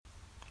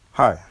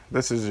Hi,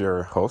 this is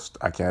your host,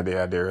 Akande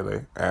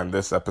Adirele, and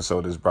this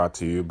episode is brought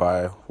to you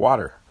by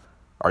water.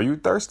 Are you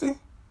thirsty?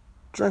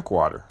 Drink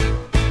water.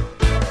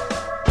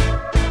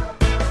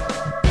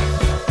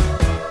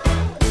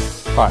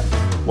 Hi,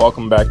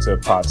 welcome back to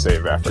Pod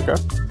Save Africa.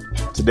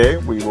 Today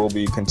we will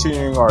be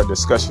continuing our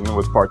discussion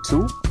with part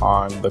 2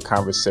 on the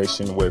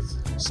conversation with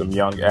some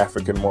young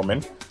African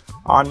women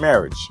on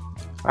marriage.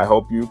 I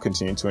hope you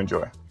continue to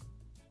enjoy.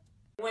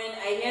 When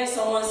I hear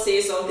someone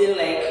say something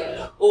like,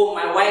 "Oh,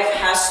 my wife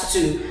has to,"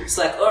 it's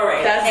like, all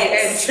right, that's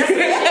X. the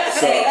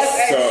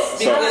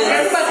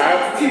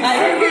I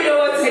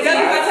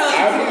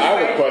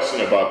have a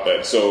question about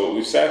that. So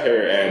we've sat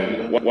here,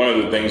 and one of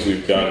the things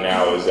we've done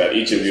now is that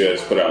each of you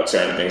has put out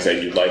certain things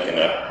that you like in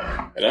a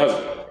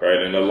husband,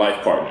 right, and a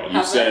life partner.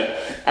 You said,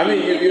 I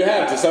mean, you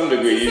have to some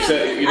degree. You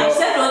said, I've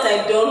said what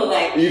I don't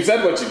like. You've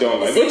said what you don't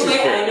like. Same way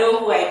I know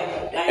who I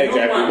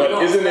exactly,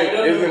 but isn't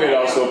it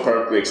also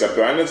perfectly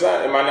acceptable? And it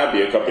might not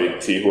be a cup of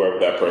tea, whoever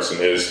that person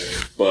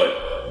is, but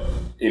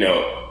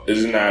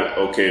isn't that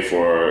okay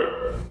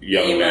for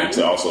young men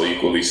to also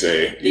equally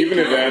say, even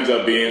if it ends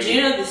up being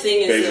the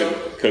thing is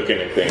cooking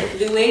and things?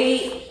 The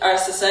way our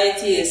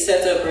society is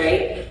set up,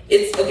 right?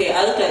 It's okay.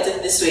 I look at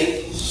it this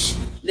way.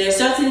 There are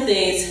certain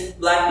things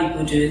black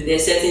people do. There are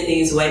certain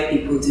things white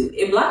people do.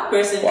 A black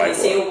person can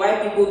say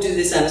white people do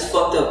this and it's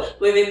fucked up.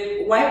 But if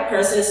a white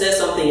person says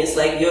something, it's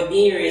like you're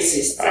being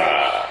racist.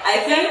 I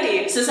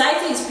think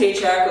society is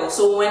patriarchal.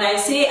 So when I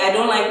say I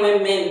don't like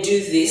when men do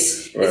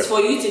this, it's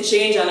for you to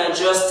change and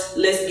adjust.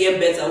 Let's get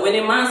better. When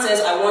a man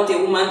says I want a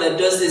woman that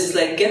does this, it's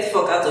like get the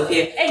fuck out of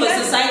here.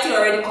 Because society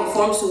already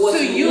conforms to what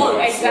you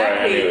want.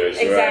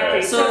 Exactly.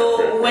 Right.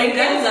 So when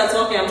guys are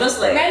talking, I'm just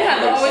like, men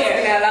have always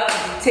been allowed to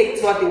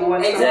dictate what they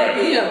want.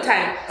 Exactly.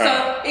 Time.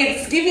 So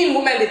it's giving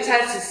women the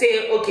chance to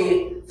say,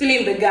 okay, fill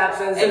in the gaps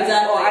and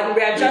and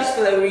readjust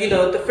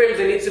the frames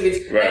a little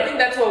bit. Right. I think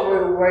that's what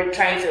we're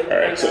trying to. All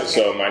right.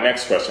 So my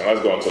next question,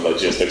 let's go into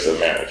logistics of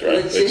marriage,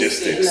 right?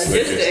 Logistics.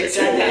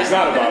 It's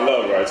not about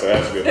love, right? So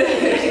that's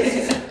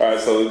good. All right.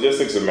 So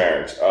logistics of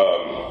marriage.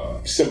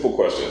 Simple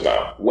questions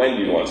now. When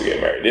do you want to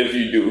get married? If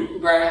you do,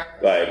 right?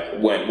 Like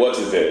when? What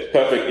is the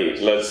perfect age?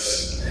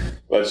 Let's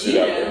shoot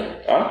out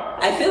there. Huh?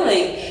 I feel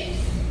like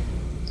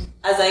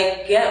as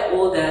I get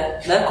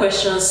older, that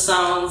question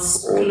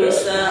sounds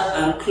closer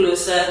and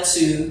closer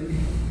to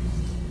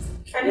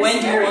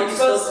when do you want to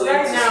stop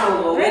going to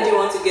school or when do you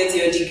want to get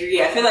your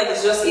degree. I feel like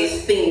it's just a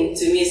thing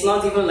to me. It's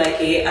not even like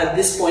at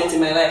this point in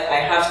my life I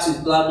have to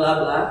blah blah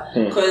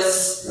blah.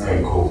 Because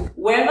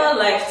wherever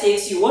life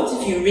takes you, what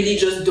if you really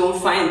just don't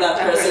find that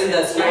person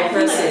that's your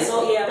person?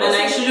 And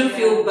I shouldn't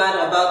feel bad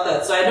about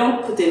that. So I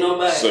don't put a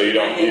number. So you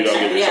don't give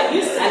I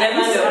used to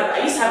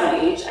have an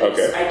age. I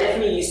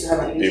definitely used to have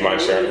an age. Do you mind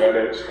sharing that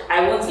age?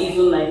 I won't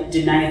even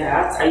deny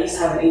that. I used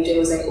to have an age. I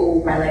was like, oh,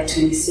 by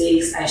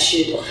 26, I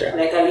should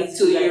at least.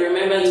 So you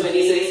remember 26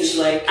 is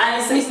like,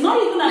 and it's not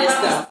even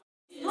about.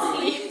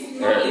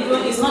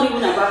 It's not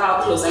even about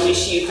how close. I mean,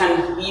 you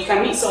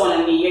can meet someone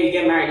and in a year you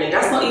get married. Like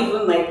that's not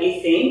even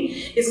a thing.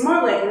 It's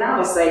more like now.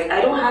 It's like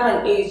I don't have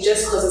an age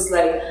just because it's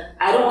like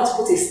I don't want to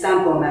put a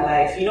stamp on my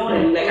life. You know what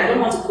I mean? Like I don't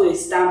want to put a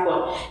stamp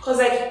on because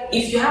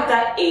if you have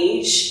that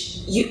age.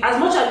 As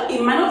much as it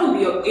might not even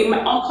be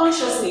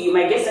unconsciously, you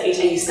might get to that age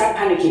and you start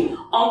panicking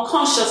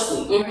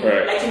unconsciously.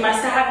 Like you might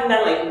start having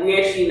that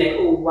weird feeling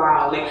oh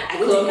wow, I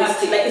don't even have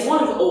it's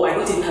one of I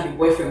don't even have a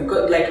boyfriend.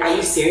 God, are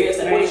you serious?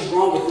 What is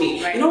wrong with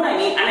me? You know what I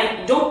mean? And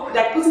I don't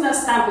putting that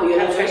stamp on your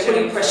life,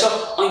 putting pressure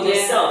on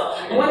yourself.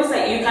 What is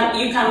you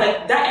can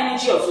that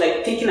energy of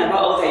thinking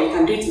about all that you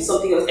can do it to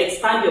something else.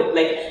 Expand your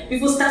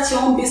people start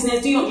your own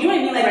business. You know what I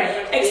mean?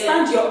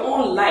 Expand your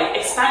own life,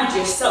 expand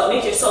yourself,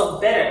 make yourself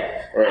better.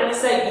 And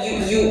it's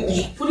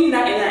you putting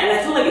that in, and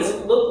I feel like it's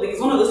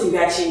one of those things we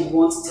actually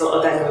want to tell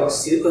other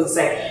girls too, because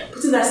it's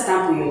putting that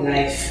stamp on your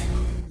life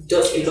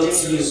does belong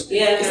to you.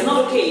 Yeah, it's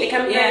not okay.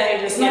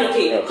 It's not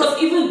okay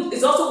because even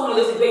it's also one of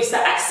those things where you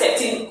start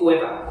accepting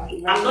whoever.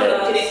 I'm not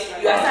even kidding.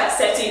 You start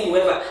accepting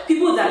whoever.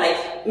 People that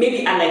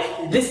maybe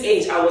at this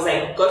age, I was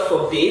God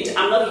forbid.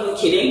 I'm not even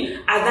kidding.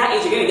 At that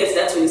age, you're gonna get to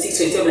that 26,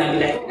 27 and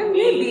be like,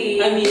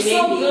 maybe. I mean,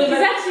 maybe.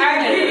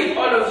 I agree with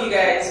all of you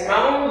guys. My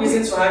own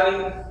reason for having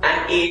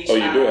an age. Oh,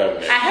 you do have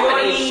an age. I have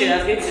an age too. I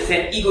was going to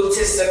say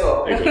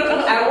egotistical. I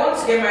want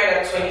to get married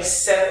at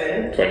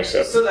 27.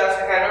 27. So that I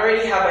can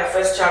already have my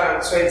first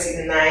child at 29.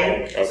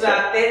 Okay. So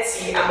that at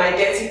 30, and my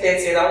dirty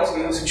 30, I want to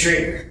be able to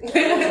drink.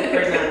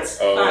 Pregnant.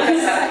 So my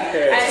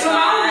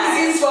own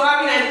reasons for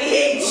having an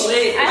age.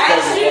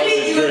 I'm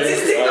really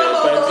egotistical.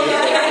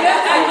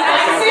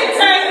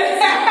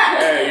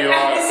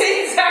 At the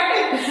same time,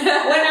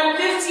 when I'm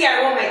 50, I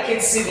want my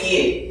kids to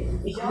be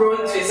grown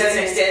to a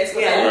certain extent.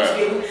 I want to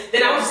be able,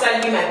 then I want to start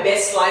living my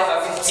best life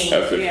at 50.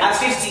 At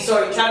 50,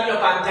 traveling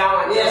up and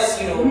down and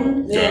just,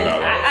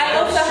 I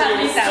also have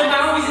a stamp. So my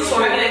own reasons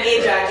for having an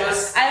age are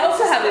just... I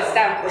also have a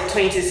stamp gap of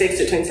 26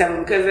 to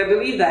 27, because I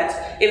believe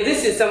that if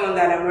this is someone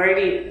that I'm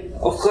already,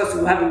 of course,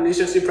 we'll have a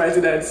relationship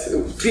president,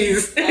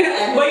 please. But you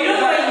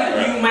don't know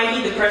when you might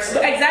meet the person.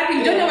 Exactly,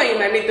 you don't know when you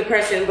might meet the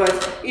person, but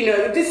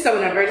if this is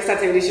someone I've already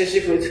started a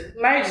relationship with,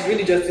 marriage is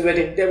really just the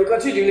wedding. Then we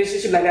continue the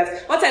relationship like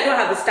that. What I don't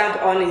have the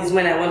stamp on is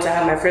when I want to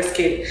have my first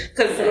kid,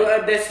 because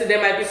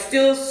there might be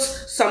still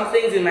some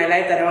things in my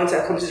life that I want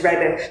to accomplish right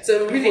then.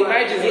 So really,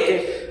 marriage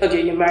is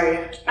okay, you marry.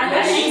 And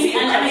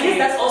I guess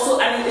that's also,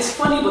 it's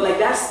funny, but like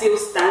that still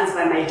stands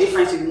by my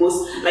difference with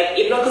most, like,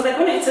 because like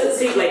when I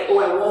say like, oh,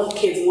 I want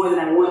kids more than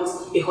I want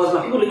a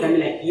husband, people look at me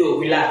like, yo,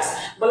 relax.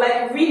 But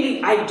like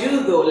really, I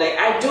do though, like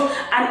I do, and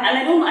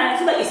I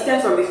feel like it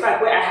stems from the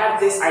fact where I have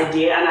this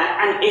idea,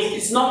 and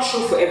it's not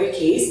true for every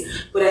case,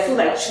 but I feel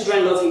like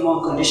children love you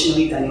more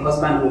unconditionally than your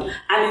husband would,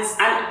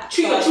 and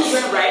treat your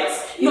children right.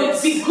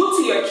 Be good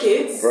to your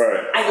kids,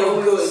 right, and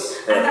you're good.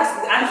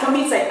 And for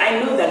me, it's like I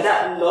know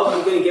that love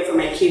I'm going to get from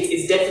my kids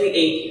is definitely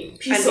a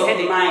peace of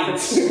mind.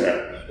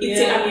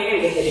 I'm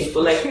getting a headache,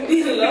 but like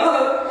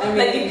love,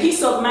 like the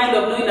peace of mind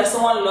of knowing that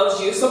someone loves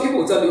you. Some people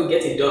will tell me,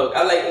 "Get a dog."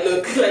 I'm like,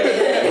 look, like,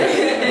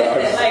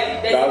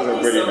 there's a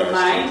peace of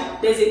mind.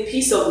 There's a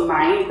peace of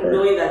mind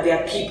knowing that there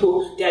are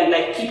people. There are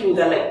like people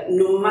that like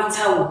no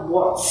matter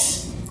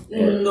what.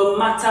 No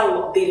matter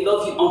what, they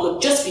love you, uncle.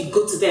 Just be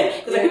good to them.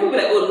 Because like, people be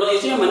like, oh no, your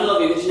children might not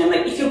love your children. I'm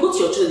like, if you're good to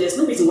your children, there's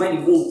no reason why they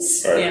won't.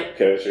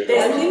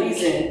 There's no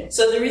reason.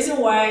 So the reason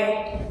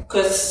why,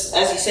 because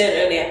as you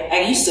said earlier,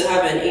 I used to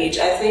have an age.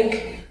 I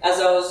think as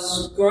I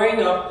was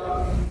growing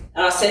up,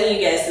 and I was telling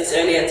you guys this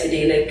earlier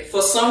today, like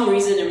for some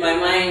reason in my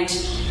mind,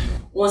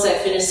 once I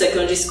finished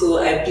secondary school,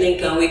 I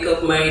blink and wake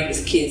up married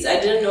with kids. I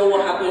didn't know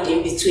what happened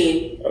in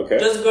between. Okay.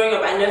 Just growing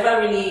up, I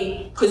never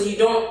really, because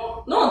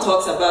no one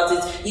talks about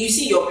it. You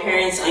see your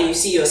parents and you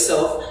see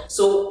yourself.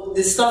 So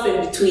the stuff in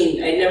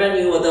between, I never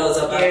knew what that was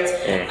about.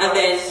 And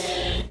then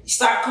you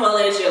start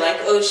college, you're like,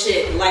 oh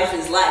shit, life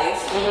is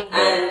life.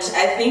 And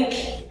I think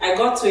I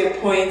got to a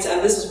point,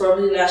 and this was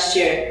probably last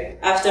year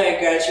after I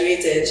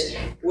graduated,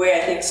 where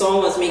I think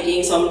someone was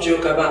making some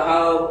joke about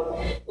how,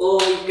 oh,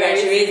 we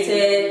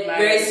graduated,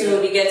 very soon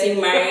we'll be getting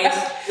married,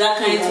 that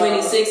kind of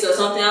 26 or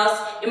something else.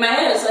 In my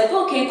head, it's like,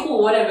 okay,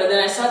 cool, whatever.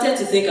 Then I started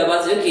to think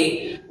about it,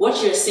 okay,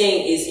 what you're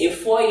saying is in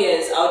 4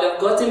 years, I would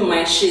have gotten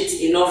my shit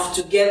enough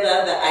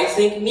together that I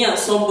think me and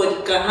somebody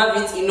can have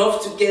it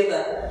enough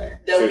together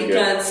that we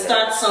can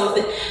start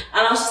something.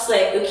 And I was just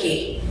like,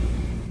 okay,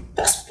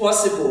 that's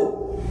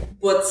possible.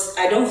 But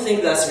I don't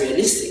think that's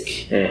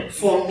realistic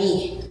for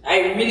me.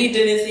 I really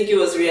didn't think it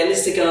was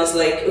realistic. And I was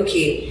like,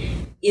 okay,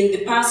 in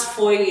the past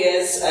 4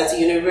 years at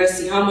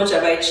university, how much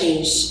have I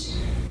changed?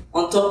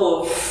 On top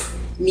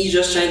of me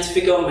just trying to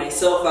figure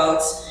myself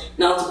out,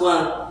 now to go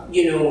and,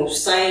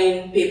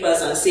 sign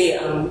papers and say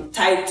I'm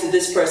tied to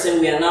this person,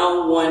 we are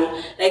now one.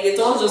 Like it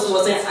all just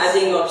wasn't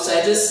adding up. So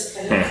I just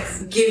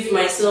give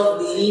myself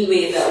the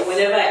leeway that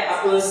whenever it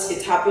happens,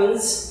 it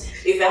happens.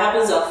 If it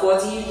happens at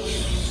 40,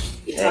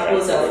 it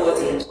happens at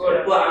 40.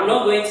 But I'm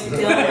not going to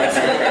tell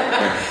myself.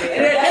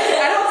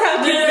 I don't tell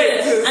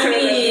kids. I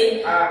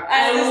mean,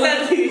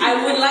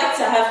 I would like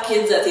to have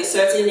kids at a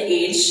certain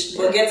age,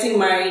 but getting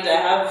married, I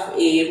have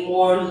a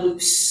more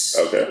loose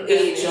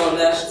age on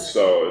that.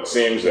 So it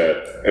seems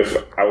that, if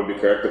I would be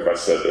correct if I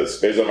said this,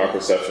 based on my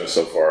perception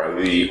so far,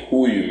 the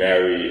who you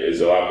marry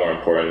is a lot more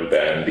important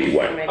than the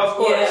when. Of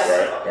course.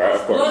 Yeah. Right,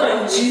 of course. Lord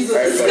of Jesus.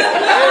 Right, like,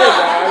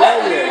 I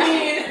love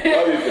you.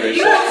 Love you for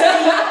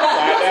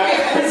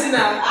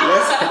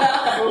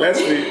Let's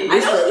be.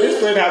 This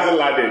friend has a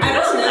lot in it. I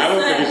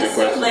don't finish the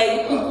question.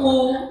 Like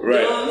people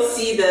don't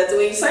see that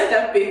when you sign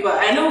that paper.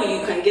 I know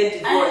you can get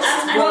divorced.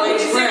 I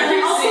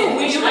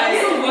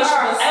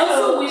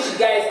also wish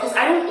guys, because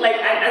I don't like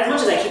as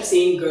much as I keep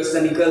saying girls,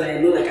 because I'm a girl and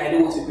I know like I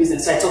don't want to be a prisoner,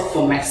 so I talk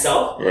for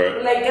myself. Right.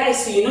 But like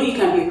guys, so you know you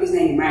can be a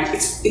prisoner in marriage.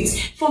 It's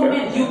for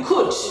men. You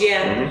could.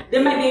 Yeah.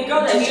 There might be a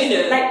girl that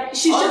like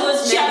she's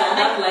just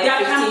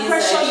that can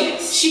pressure you.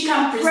 She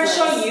can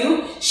pressure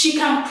you. She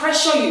can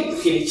pressure you.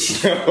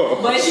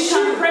 But she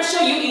can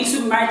pressure you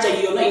into marriage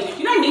that you're not.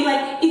 You know what I mean?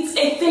 Like it's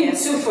a thing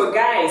too for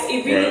guys.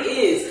 It really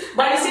is.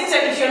 But at the same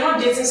time, if you're not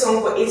dating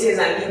someone for 8 years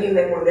and giving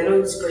them one, they're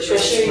not going to pressure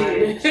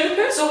you.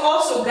 So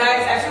also,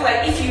 guys, I feel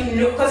like if you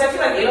know, because I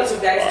feel like a lot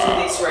of guys do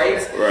this, right?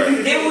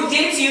 They will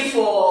date you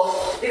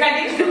they can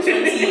date you for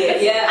 20 years.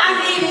 And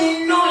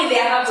they know in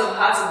their heart of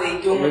hearts that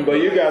they don't.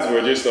 But you guys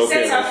were just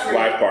okay with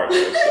life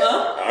partners.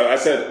 I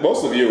said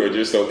most of you were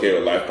just okay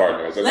with life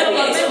partners. Let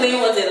me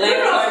explain what a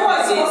life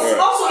partner is.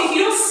 Also, if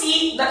you don't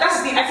see, that's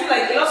the thing, I feel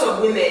like a lot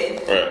of women,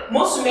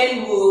 most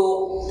men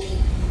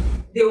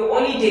they will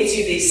only date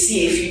you if they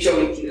see a future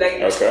with you.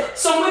 Like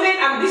some women,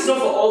 and this is not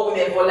for all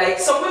women, but like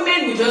some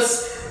women will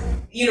just,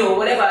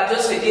 whatever,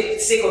 just for the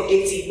sake of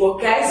dating. But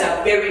guys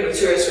are very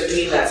notorious for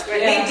doing that.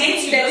 They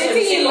date you just for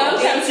the sake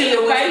of dating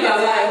you find your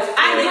life.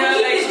 And they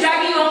keep this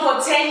dragging on for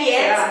 10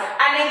 years.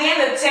 And at the end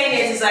of 10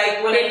 years, it's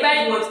like, well, they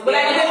find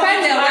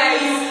their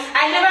life.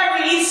 I never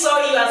really saw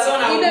you as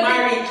someone I would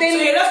marry. So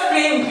you're just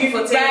playing with me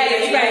for 10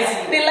 years.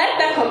 They like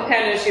that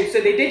companionship,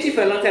 so they date you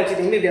for a long time till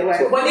they meet their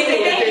wife. But they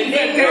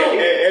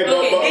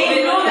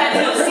know that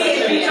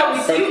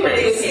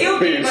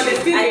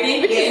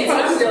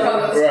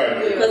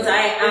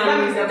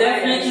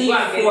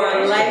especially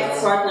for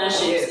life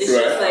partnerships. It's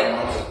just like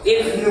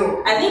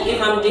I think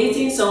if I'm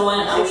dating someone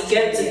and we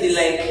get to the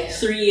like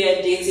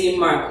 3-year dating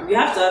mark, we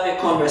have to have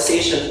a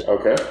conversation.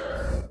 Okay.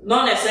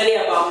 Not necessarily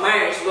about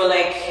marriage, but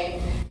like,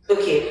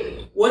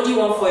 okay, what do you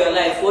want for your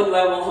life? What do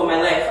I want for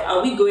my life?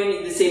 Are we going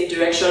in the same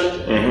direction?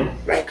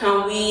 Mm-hmm. Right?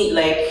 Can we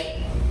like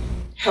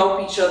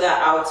help each other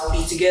out,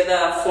 be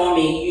together, form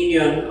a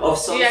union of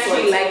some sort? You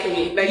actually like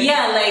me? Like,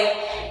 yeah,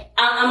 like.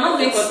 I'm not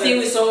going to stay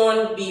with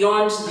someone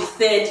beyond the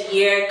 3rd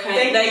year,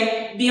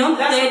 like beyond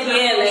the 3rd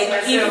year.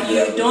 Like if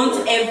you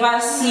don't ever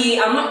see,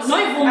 I'm not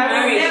even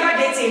married. I will never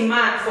date a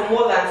man for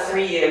more than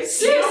 3 years.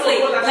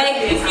 Seriously,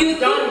 like if you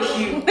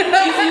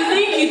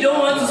think you don't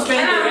want to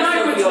spend the rest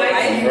of your life,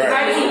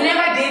 I will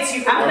never date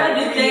you for after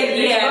the 3rd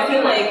year. I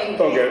feel like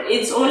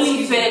it's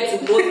only fair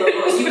to both of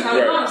us. You can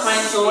go and find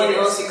someone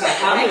else you can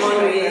have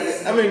fun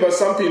with. I mean, but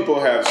some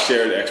people have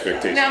shared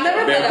expectations. No,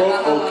 they're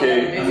both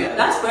okay.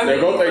 That's perfect.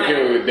 They're both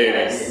okay with dating.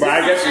 But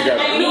I guess you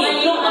guys. I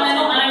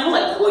know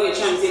like what you're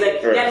trying to say.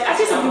 Like, yeah,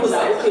 actually, some people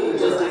are okay with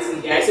just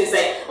dating guys. So it's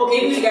like, okay,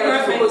 if you guys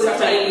are proposed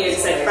after 8 years,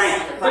 it's like fine.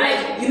 But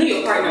like, you know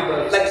your partner,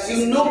 bro. Like,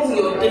 you know who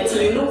you're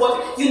dating.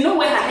 You know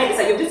where her head is.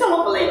 Like, you're dating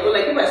someone for like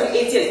people are saying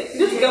 8 years.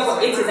 You date a girl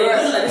for 8 years, and you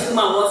know that this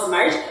woman wants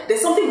marriage.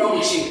 There's something wrong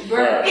with you. 8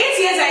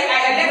 years,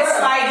 I let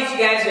slide if you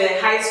guys were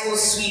high school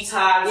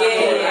sweethearts.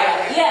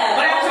 Yeah.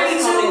 But I'm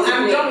 22.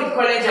 I'm done with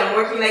college. I'm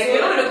working. Like, you're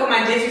not gonna come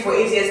and date me for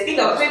 8 years.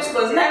 Think of 20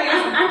 because now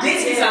I'm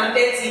dating till I'm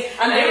 30,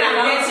 and then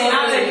I'm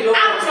 30.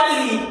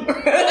 Actually,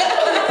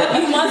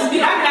 you must be.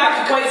 I'm gonna have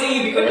to poison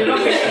you because you're not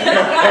getting.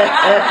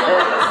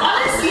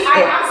 Honestly, I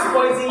have to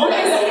poison you.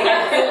 Honestly, I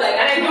feel like,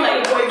 and I know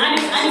like poison. And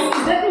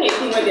it's definitely a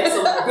thing where there's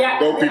some.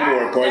 Both people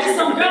are poison.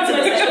 Some girls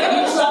where it's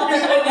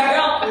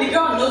like the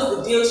girl knows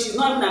the deal. She's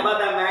not even about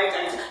that marriage,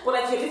 but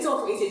like you're dating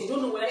for 8 years, you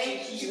don't know whether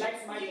she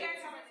likes marriage.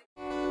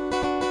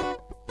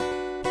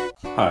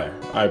 Hi,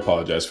 I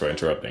apologize for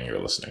interrupting your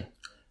listening.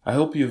 I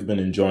hope you've been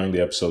enjoying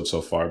the episode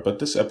so far, but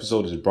this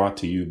episode is brought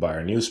to you by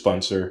our new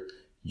sponsor,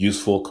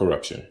 Useful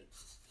Corruption.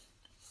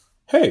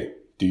 Hey,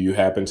 do you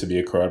happen to be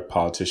a corrupt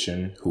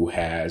politician who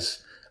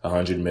has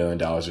 $100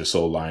 million or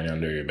so lying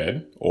under your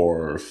bed,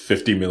 or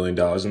 $50 million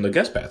in the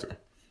guest bathroom?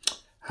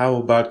 How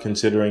about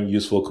considering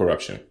Useful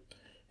Corruption?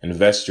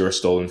 Invest your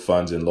stolen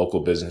funds in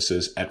local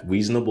businesses at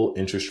reasonable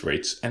interest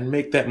rates and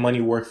make that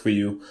money work for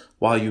you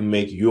while you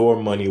make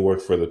your money work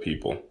for the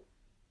people.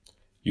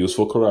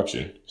 Useful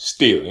Corruption.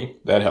 Stealing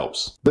that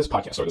helps. This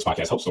podcast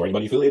host or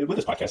anybody affiliated with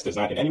this podcast does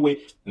not in any way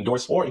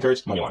endorse or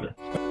encourage money laundering.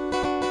 Like,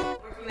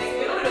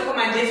 we're not gonna come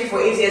and date you for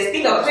 8 years.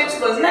 Think of 20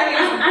 because now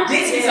I'm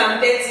dating till I'm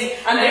 30,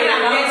 and then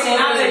I'm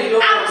 30.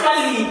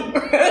 Actually,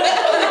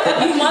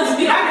 You must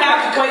be. I'm gonna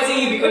have to poison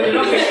you because you're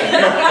not getting.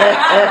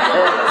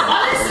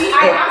 Honestly,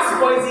 I have to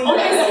poison you.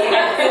 Honestly,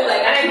 I feel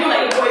like, and I know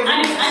like poison. And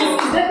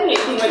it's definitely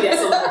a thing where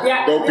there's some.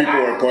 Both people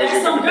are poison.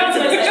 There's some girls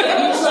where it's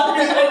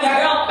like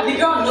the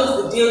girl knows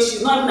the deal.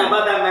 She's not even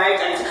about that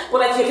marriage, but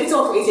like you're dating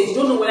for 8 years, you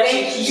don't know whether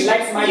she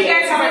likes marriage. You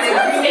guys have an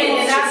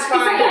agreement, and that's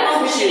fine.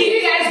 If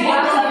you guys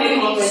want to have a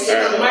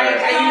conversation,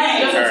 marriage, and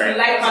you know it doesn't be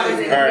life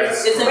partners.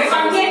 But if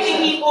I'm here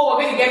thinking, oh,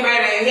 we're going to get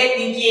married, and you're here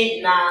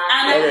thinking, nah.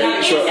 And I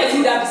think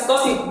you have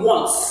discussed it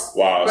once.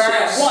 Wow.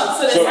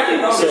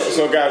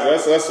 So guys,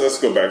 let's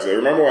go back to it.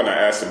 Remember when I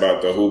asked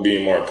about the who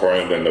being more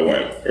important than the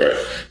when, right?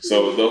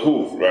 So the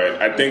who,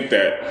 right? I think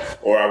that,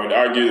 or I would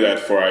argue that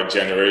for our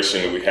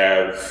generation, we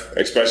have,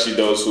 especially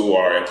those who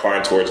are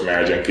inclined towards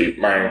marrying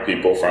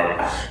people from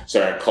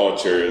certain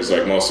cultures,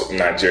 like most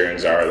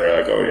Nigerians are.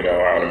 They're like, oh,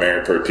 I want to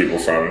marry people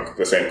from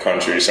the same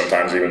country,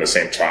 sometimes even the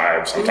same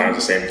tribe, sometimes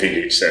the same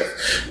PhD set.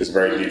 It's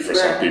very deep for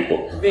some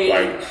people.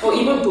 Or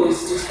even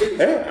those.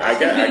 Yeah, I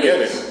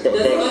get it.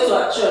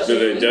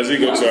 Does he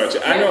go to our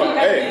church? I know.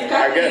 Hey,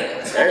 I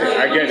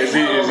get it. Is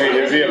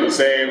he of the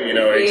same,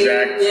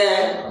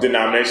 exact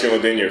denomination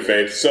within your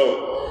faith?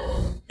 So,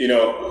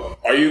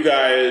 are you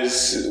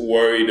guys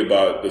worried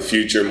about the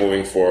future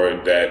moving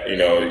forward that,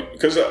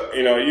 because,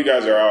 you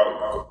guys are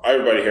out,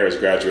 everybody here has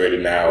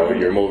graduated now,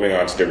 you're moving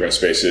on to different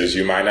spaces,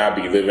 you might not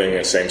be living in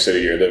the same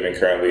city you're living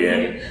currently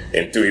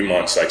in 3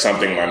 months, like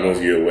something might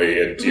move you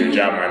away, your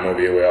job might move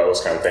you away, all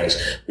those kind of things.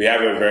 We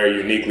have a very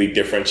uniquely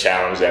different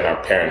challenge than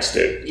our parents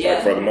did. Yeah.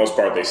 Like for the most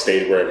part, they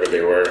stayed wherever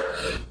they were,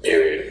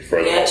 period,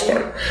 for the most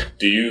part.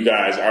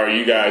 Are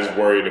you guys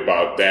worried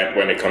about that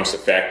when it comes to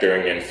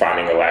factoring in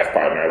finding a life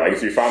partner? Like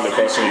if you found the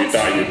person you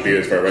thought you'd be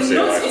with for the rest of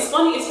your life? It's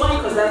funny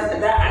because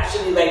that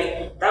actually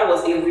that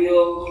was a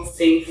real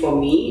thing for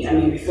me. I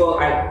mean, before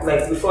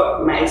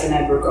my ex and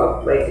I broke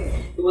up,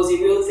 it was a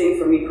real thing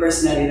for me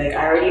personally.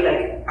 I already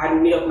I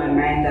made up my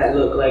mind that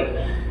look,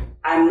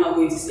 I'm not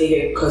going to stay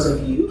here because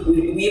of you.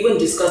 We even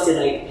discussed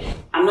it,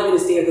 I'm not going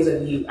to stay here because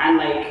of you. And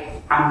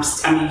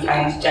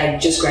I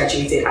just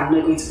graduated. I'm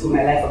not going to put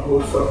my life on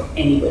hold for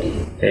anybody.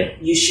 Okay.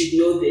 You should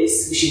know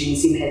this. We should be in the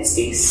same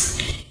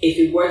headspace. if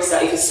it works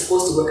out, if it's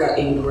supposed to work out,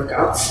 it will work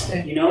out,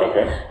 you know?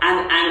 Okay. And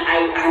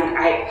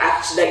I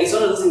actually, like, it's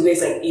one of those things where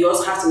it's like, you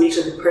also have to make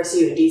sure the person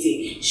you're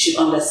dating should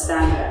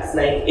understand that.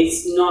 Like,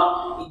 it's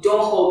not,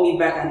 don't hold me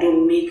back and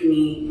don't make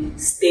me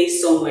stay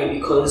somewhere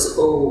because,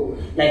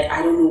 like,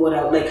 I don't know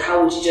what like,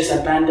 how would you just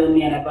abandon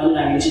me and abandon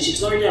our relationship?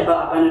 It's not really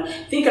about abandon.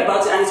 Think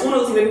about it, and it's one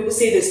of those things where people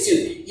say this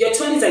too. Your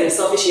 20s are your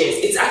selfish years.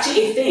 It's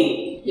actually a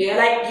thing. Yeah.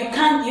 Like, you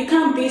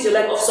can't base your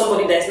life off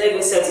somebody that's not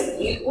even certain.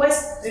 Where's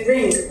the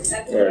ring?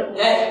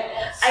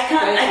 I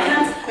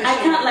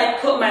can't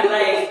like put my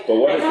life. But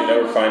what if you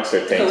never find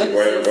certain things?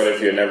 What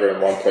if you're never in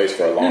one place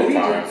for a long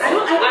time?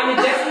 I'm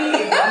definitely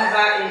a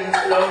believer in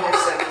long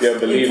distance. You're a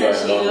believer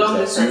in long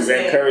distance. You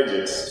encourage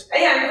it. Yeah,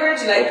 I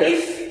encourage it. Like,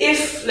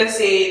 if let's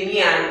say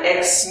me and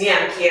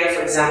Kia,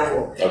 for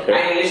example, are in a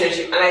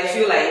relationship, and I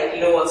feel like,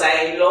 you know what,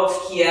 I love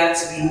Kia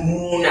to be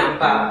moon and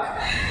back.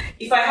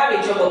 If I have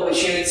a job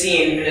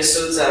opportunity in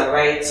Minnesota,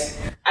 right,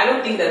 I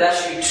don't think that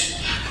should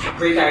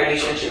break our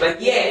relationship. Like,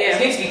 it's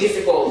going to be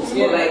difficult.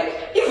 But like,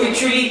 if we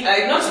truly,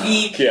 like, not to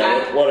be...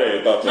 what are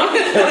your thoughts? Not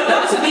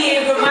to be a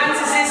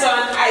romanticist or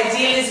an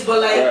idealist,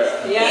 but like,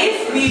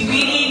 if we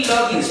really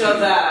love each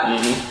other,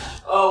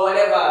 or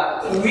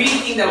whatever, we really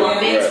think that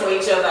we're meant for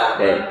each other,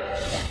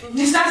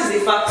 distance is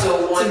a factor,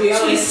 one.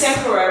 So it's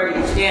temporary.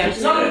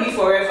 It's not going to be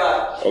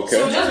forever.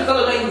 So just because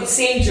we're not in the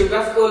same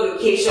geographical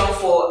location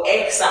for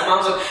X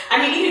amount of... I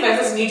mean, even if I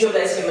first new job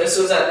that's in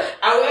Minnesota,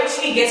 I will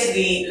actually get to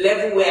the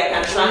level where I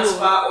can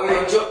transfer or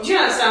your job. Do you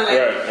understand?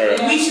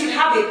 Like, we should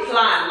have a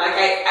plan. Like,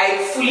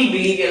 I fully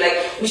believe it. Like,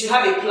 we should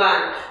have a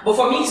plan. But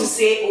for me to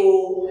say,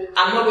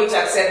 I'm not going to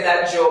accept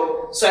that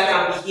job so I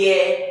can be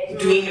here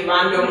doing the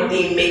random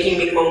thing, making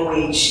minimum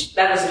wage,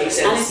 that doesn't make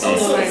sense.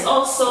 And it's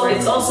also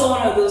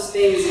one of those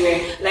things where,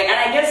 like, and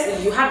I guess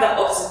you have that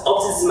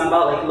optimism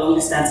about like long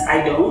distance.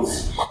 I don't.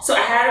 So I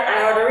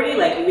had already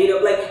like made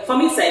up. Like, for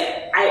me, it's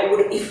like, I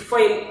would, if for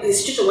a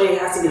situation where it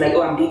has to be like,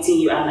 I'm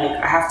dating you and like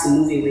I have to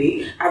move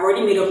away, I've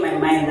already made up my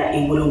mind that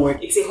it wouldn't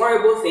work. It's a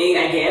horrible thing,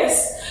 I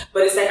guess,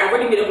 but it's like I've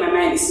already made up my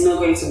mind it's not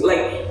going to,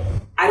 like,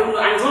 I don't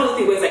know, and it's one of the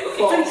things where it's like,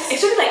 okay,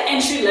 especially like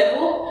entry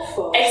level,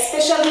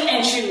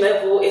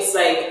 it's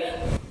like,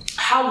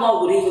 how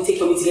long would it even take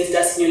for me to get to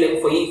that senior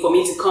level for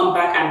me to come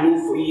back and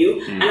move for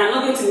you? And I'm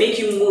not going to make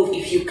you move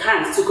if you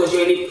can't, too, because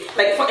you're in a,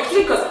 like,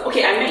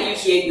 I met you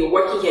here, you're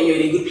working here, you're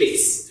in a good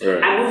place.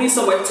 I'm moving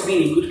somewhere to be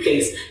in a good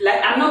place.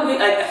 Like, I'm not going,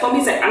 like, for me,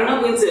 it's like, I'm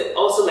not going to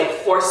also, like,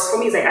 force, for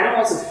me, it's like, I don't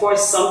want to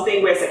force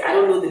something where it's like, I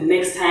don't know the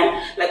next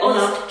time, like, all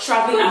this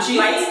traveling and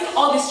flights,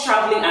 all this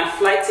traveling and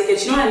flight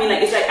tickets, you know what I mean?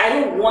 Like, it's like, I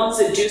don't want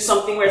to do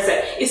something where it's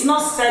like, it's not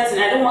certain,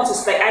 I don't want to,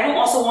 like, I don't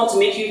also want to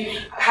make you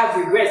have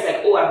regrets,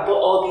 like, I bought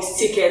all these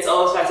tickets,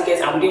 all these flight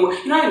tickets, and you know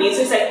what I mean?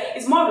 So it's like,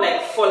 it's more of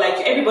like, for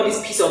like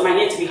everybody's peace of mind,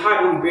 it to be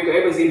hard when we break up,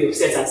 everybody's going to be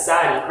upset and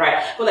sad and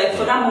cry, but like,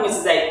 for that moment,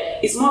 it's like,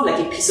 it's more of like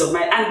a peace of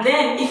mind. And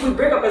then, if we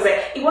break up, it's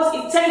like,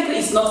 technically,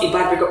 it's not a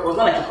bad breakup, it's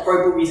not like a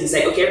horrible reason, it's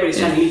like, okay, everybody's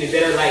trying to live a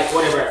better life,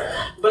 whatever.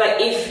 But like,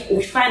 if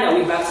we find our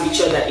way back to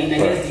each other in, I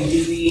guess, the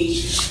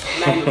Disney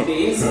line of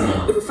things,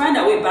 if we find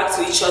our way back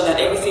to each other and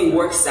everything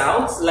works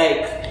out,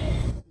 like,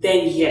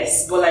 then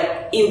yes. But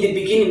like, in the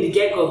beginning, the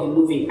get-go of the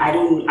movie,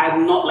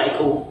 I'm not like,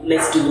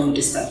 let's do long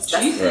distance.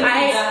 Do you think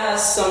that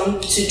has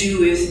something to do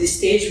with the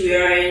stage we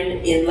are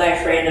in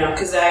life right now?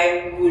 Because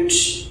I would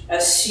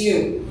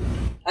assume,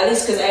 at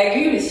least because I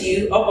agree with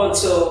you up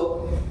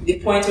until the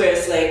point where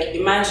it's like,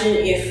 imagine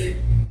if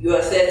you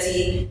are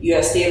 30, you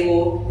are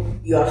stable,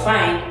 you are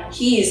fine.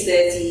 He is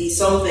 30,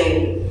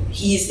 something.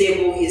 He is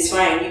stable, he is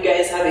fine. You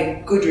guys have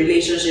a good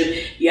relationship.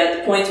 You're at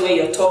the point where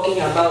you're talking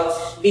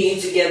about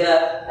being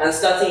together and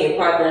starting a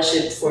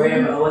partnership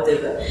forever or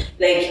whatever.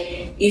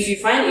 Like, if you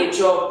find a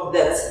job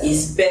that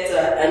is better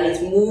and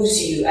it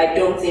moves you, I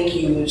don't think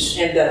you would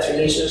end that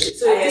relationship.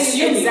 So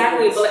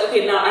exactly, but like,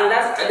 okay, now, and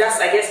that's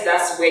I guess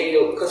that's where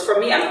you, because for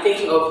me, I'm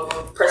thinking of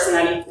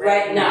personally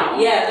right now.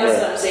 Yeah, that's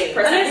what I'm saying.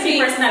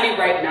 Personally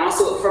right now.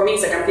 So for me,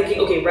 it's like I'm thinking,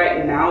 okay,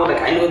 right now, like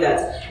I know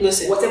that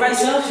whatever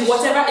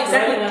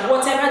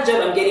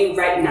job I'm getting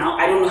right now,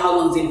 I don't know how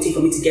long it's going to take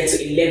for me to get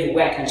to a level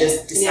where I can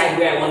just decide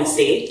where I want to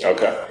stay.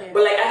 Okay.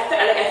 But like I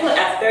feel like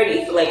at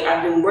 30, like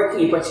I've been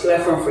working in a particular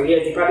firm for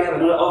years. They probably have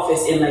another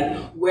office in like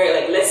where,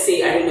 like, let's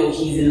say, I don't know,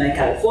 he's in like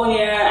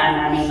California and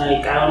I'm in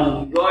like, I don't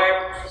know, New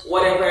York,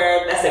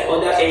 whatever. That's like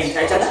other ends.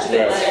 I just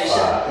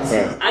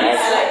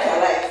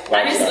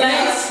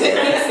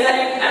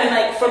and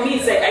like for me,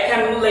 it's like I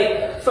can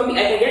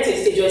get to a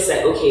stage where it's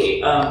like,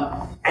 okay,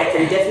 I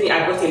can definitely,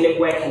 I've got a level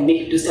where I can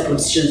make those type of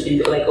decisions in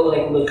like,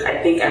 look,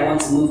 I think I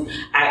want to move.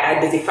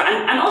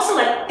 And also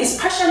like,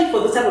 especially for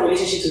those type of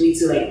relationships with me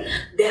too, like,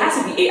 there has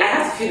to be, I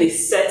have to feel a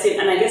certain,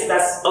 and I guess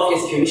that's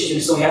obvious if your relationship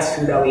with someone, you have to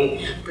feel that way,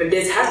 but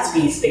there has to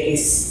be like a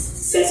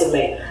sense of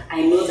like,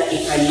 I know that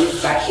if I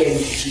move back here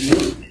with you,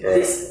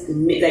 this,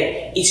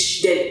 like,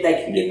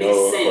 it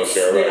makes sense.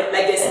 Sure, right.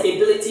 Like, there's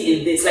stability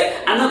in this. Like,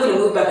 I'm not going to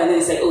move back and then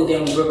it's like,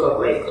 then we broke up.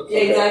 Like,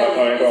 okay.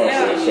 Exactly.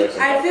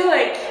 I feel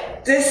like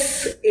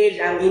this age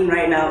I'm in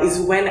right now is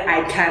when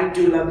I can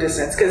do long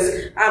distance,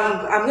 because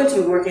I'm going to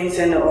be working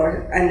soon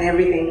and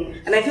everything,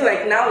 and I feel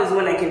like now is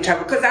when I can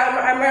travel, because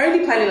I'm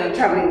already planning on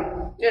traveling.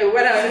 Yeah,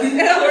 when I'm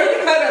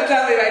already kind of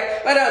traveling,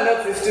 like whether or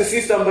not it's to see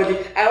somebody,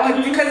 I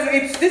want, because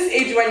it's this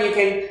age when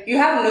you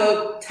have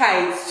no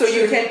ties, so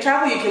you can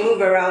travel, you can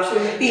move around.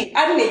 I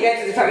didn't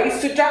get to the family.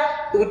 It's to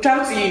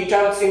travel to you,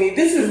 travel to me.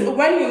 This is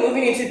when you're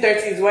moving into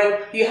 30s, when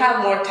you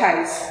have more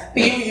ties.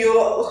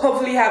 You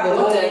hopefully have a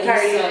home to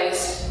carry.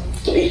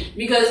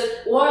 Because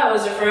what I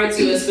was referring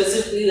to is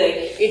specifically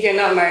like if you're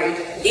not married.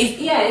 If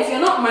you're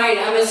not married,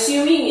 I'm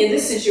assuming in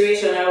this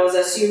situation, I was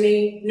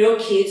assuming no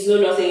kids, no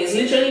nothing. It's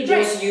literally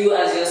just you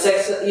as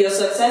your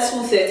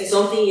successful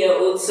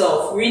 30-something-year-old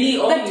self. Really,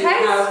 all you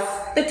have.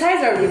 The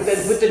ties are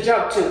with the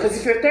job too, because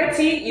if you're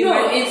 30,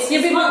 it's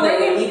not that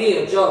you're leaving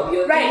your job.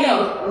 You're taking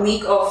a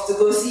week off to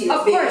go see your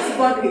baby. Of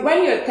course, but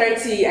when you're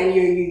 30 and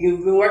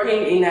you've been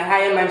working in a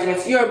higher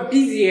management, you're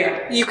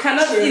busier. You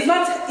cannot. True. It's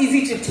not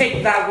easy to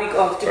take that week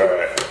off to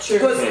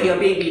go see your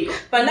baby.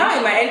 But now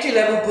in my entry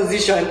level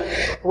position,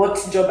 what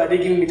job are they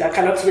giving me that I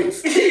cannot wait?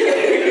 So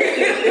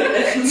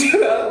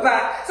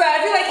I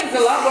feel like it's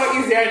a lot more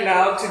easier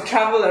now to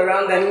travel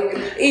around than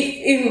if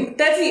in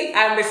 30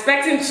 I'm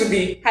expecting to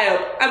be high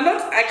up.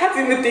 I can't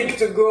even think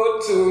to go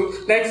to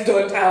next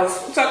door's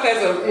house.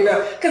 Sometimes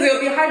because it'll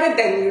be harder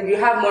than you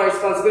have more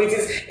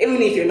responsibilities, even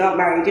if you're not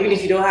married, even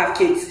if you don't have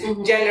kids,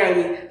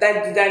 generally,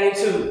 than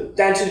to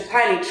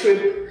plan a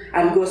trip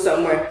and go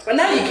somewhere. But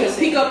now you can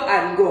pick up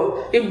and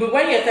go. But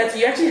when you're 30,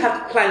 you actually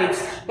have to plan it.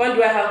 When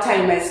do I have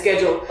time in my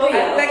schedule? Oh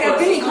yeah. I've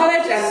been in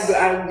college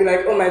and be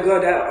like, oh my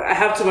god, I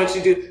have too much to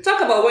do.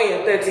 Talk about when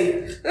you're 30.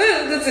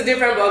 That's a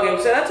different ballgame.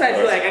 So that's why I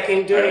feel like I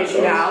can do it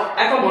now.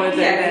 I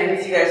completely agree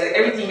with you guys. Like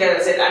everything you guys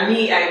have said. And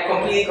me, I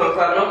completely concur.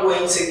 I'm not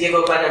going to give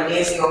up an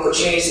amazing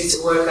opportunity to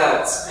work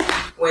out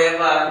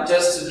wherever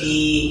just to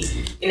be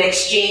in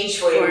exchange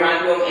for a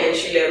random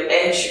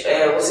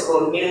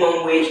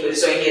minimum wage, but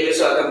so here just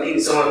so I can be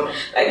with someone.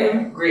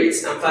 Like, great,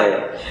 I'm fine.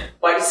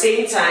 But at the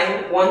same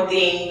time, one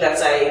thing that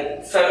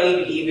I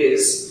firmly believe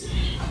is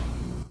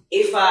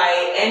if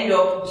I end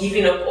up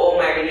giving up all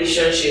my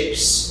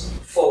relationships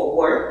for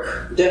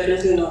work,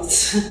 definitely not.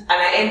 And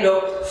I end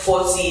up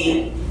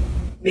 40,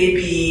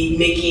 maybe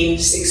making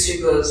 6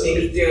 figures,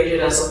 maybe 300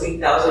 and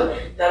something thousand,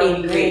 that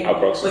would be great.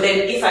 But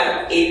then if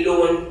I'm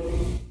alone,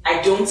 I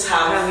don't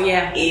have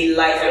a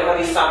life, I don't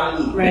have a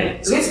family. Right.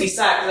 It's going to be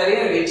sad because at the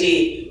end of the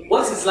day,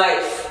 what is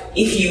life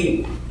if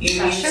you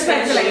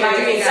spend your life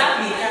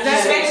you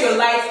spend your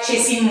life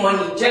chasing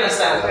money? Do you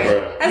understand? Right.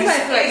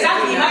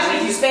 Exactly. Imagine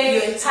if you spend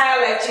your entire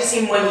life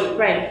chasing money,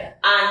 right,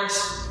 and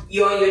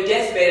you're on your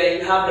deathbed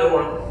and you have no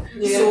one.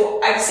 Yeah.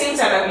 So at the same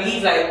time, I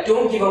believe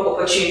don't give up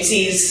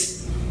opportunities.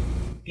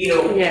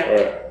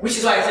 Which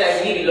is why I said I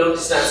believe in long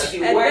distance.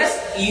 If it works,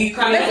 you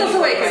can. That's also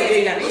why you can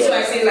do that. Which is why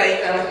I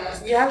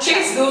say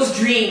chase those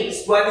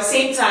dreams, but at the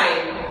same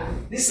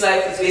time, this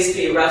life is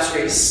basically a rat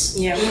race.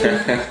 Yeah.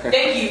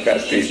 Thank you.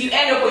 If you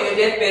end up on your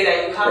deathbed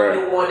and you have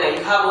no one and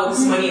you have all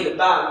this money in the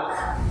bank,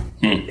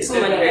 it's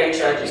going to be very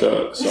tragic.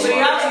 So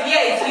you have to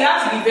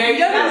be very. You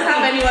don't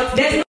have anyone.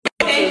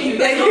 Thank you.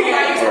 There's no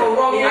right or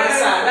wrong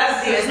answer. That's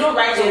the thing. There's no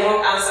right or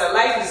wrong answer.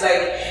 Life is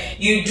like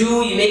you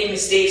make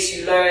mistakes,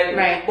 you learn.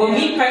 Right. But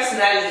me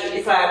personally,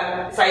 if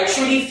I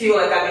truly feel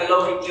like I'm in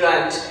love with you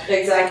and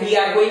we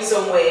are going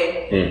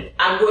somewhere,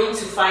 I'm going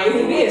to find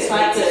it. Be a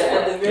factor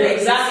at the very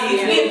exactly.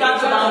 It's be a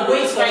factor, but I'm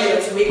going to find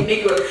it to make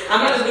it work.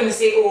 I'm not just going to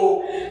say,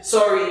 oh,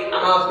 sorry, I'm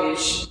out,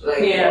 bitch.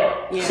 I mean,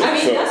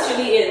 that's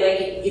really it.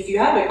 Like, if you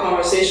have a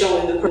conversation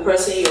with the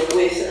person you're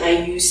with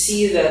and you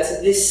see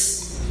that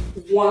this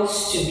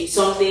wants to be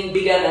something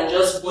bigger than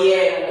just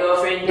boyfriend and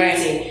girlfriend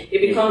dating,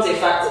 it becomes a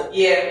factor.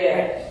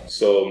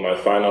 So my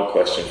final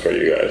question for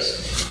you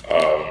guys.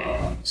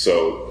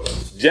 So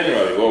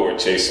generally what we're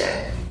chasing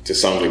to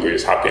some degree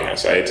is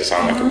happiness. I hate to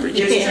sound like a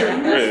preacher.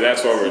 Really,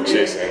 that's what we're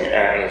chasing.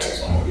 And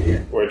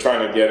we're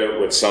trying to get it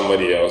with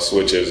somebody else,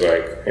 which is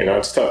like,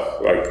 it's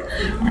tough. Like,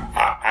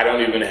 I don't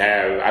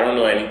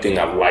know anything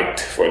I've liked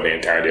for the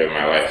entirety of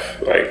my life.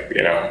 Like,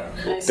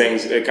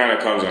 things, it kind of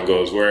comes and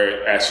goes,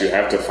 whereas you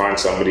have to find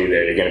somebody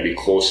that you're going to be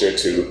closer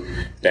to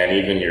than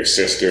even your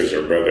sisters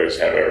or brothers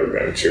have ever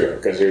been,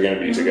 because you're going to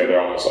be together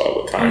almost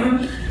all the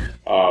time.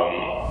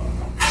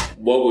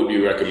 What would be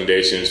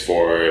recommendations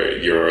for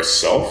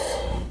yourself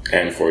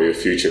and for your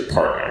future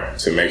partner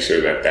to make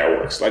sure that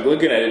works? Like,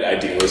 looking at it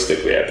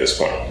idealistically at this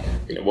point,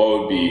 what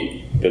would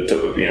be you're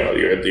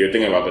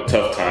thinking about the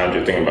tough times,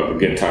 you're thinking about the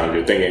good times,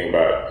 you're thinking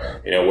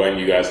about, when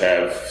you guys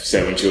have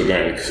 7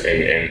 children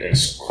in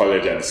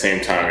college at the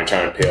same time, you're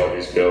trying to pay all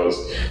these bills,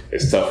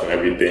 it's tough and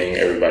everything,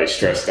 everybody's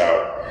stressed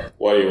out.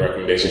 What are your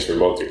recommendations for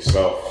both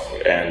yourself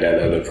and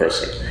that other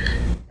person?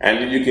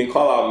 And you can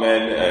call out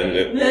men and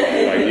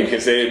you can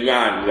say,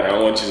 man, I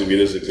don't want you to be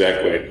this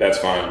exact way. That's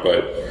fine.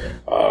 But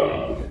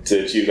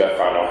to achieve that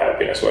final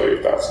happiness, what are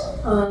your thoughts?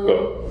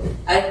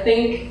 I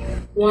think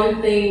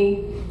one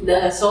thing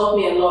that has helped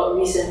me a lot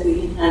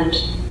recently and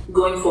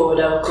going forward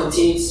I will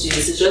continue to do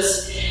this is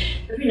just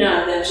every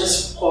now and then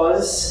just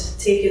pause,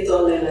 take it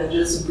all in and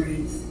just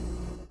breathe.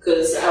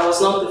 Because I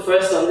was not the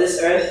first on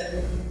this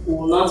earth,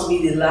 will not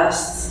be the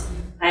last.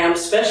 I am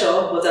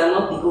special, but I'm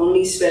not the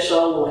only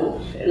special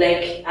one.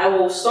 Like, I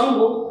will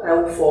stumble, I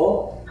will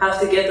fall, have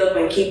to get up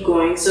and keep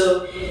going.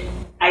 So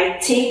I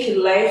take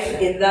life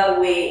in that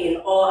way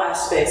in all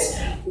aspects.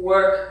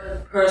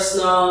 Work,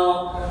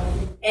 personal,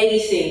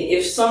 anything.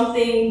 If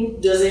something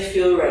doesn't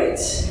feel right,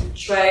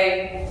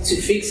 try to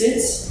fix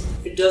it.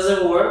 If it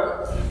doesn't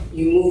work,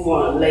 you move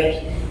on.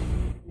 Like,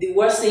 the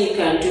worst thing you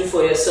can do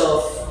for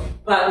yourself,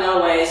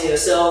 partner-wise,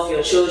 yourself,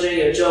 your children,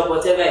 your job,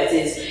 whatever it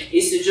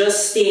is to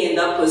just stay in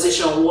that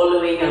position,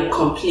 wallowing and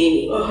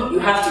complaining. You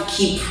have to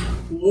keep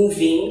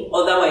moving,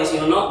 otherwise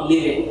you're not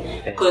living.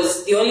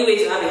 Because the only way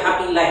to have a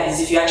happy life is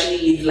if you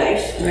actually live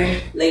life.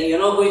 Right. Like, you're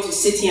not going to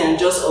sit here and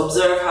just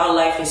observe how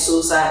life is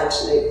so sad.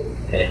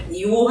 Like,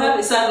 you will have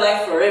a sad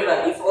life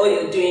forever if all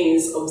you're doing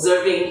is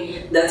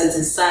observing that it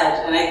is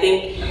sad. And I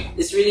think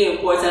it's really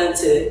important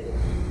to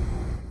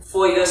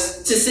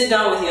sit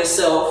down with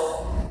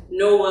yourself,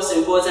 know what's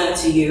important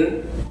to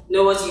you,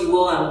 know what you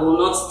will and will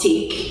not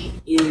take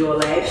in your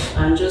life,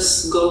 and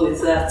just go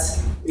with that,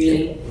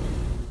 really.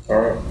 All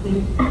right.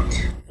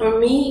 For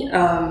me,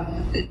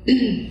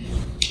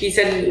 you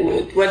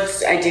said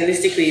what's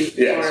idealistically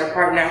for a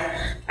partner.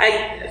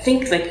 I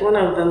think like one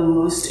of the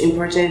most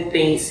important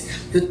things,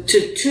 the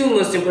two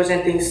most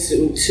important things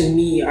to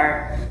me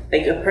are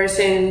like a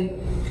person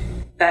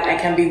that I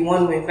can be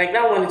one with. Like,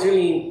 that one is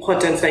really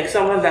important. Like,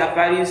 someone that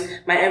values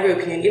my every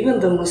opinion, even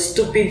the most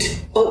stupid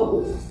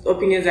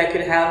opinions I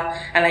could have,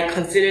 and like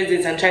considers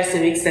it and tries to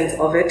make sense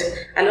of it.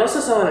 And also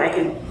someone I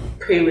can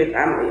pray with.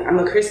 I'm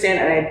a Christian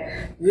and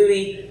I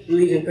really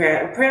believe in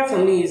prayer. Prayer for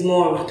me is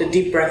more of the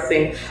deep breath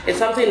thing. It's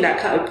something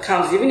that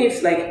counts, even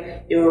if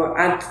like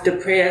the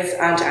prayers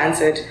aren't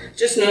answered.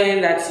 Just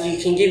knowing that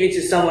you can give it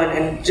to someone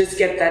and just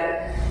get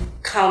that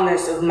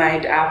calmness of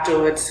mind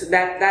afterwards.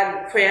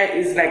 That prayer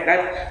is like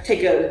that.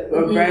 Take a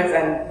breath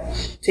and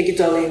take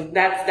it all in.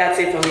 That's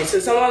it for me. So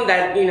someone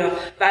that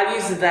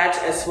values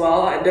that as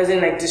well and doesn't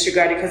like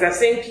disregard it. Because I've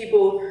seen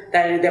people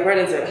that their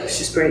partners are,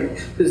 she's praying,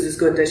 this is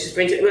good, that she's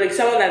praying. But like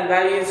someone that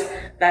values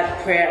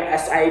that prayer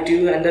as I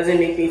do and doesn't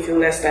make me feel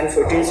less than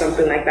for doing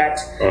something like that.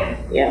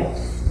 Yeah.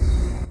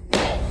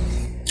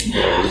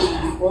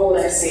 What would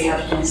I say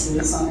happiness in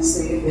this,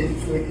 honestly?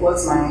 With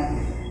what's my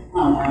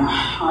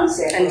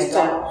honestly, I think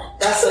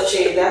that's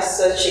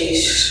such a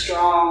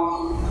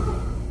strong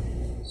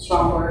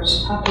word.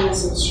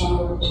 Happiness is a strong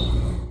word.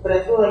 But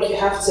I feel like you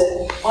have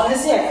to,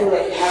 honestly,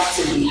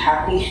 be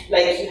happy.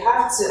 Like, you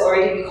have to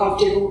already be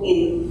comfortable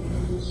in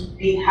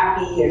being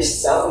happy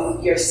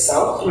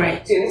yourself,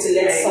 right? To be able to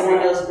let someone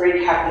else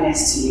bring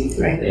happiness to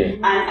you, right?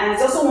 And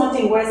it's also one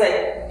thing where it's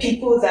like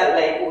people that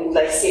like would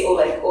like say, oh,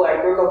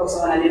 I broke up with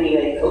someone, and then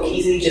they like, okay,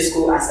 easily just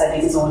go and start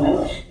dating someone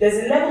else. There's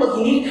a level of,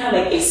 you need kind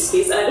of like a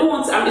space, and I don't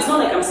want to, it's not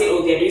like I'm saying,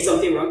 oh, they're doing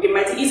something wrong. They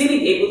might easily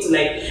be able to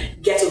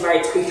like get over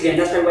it quickly, and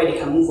that's probably why they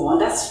can move on.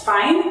 That's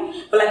fine.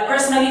 But like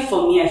personally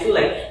for me, I feel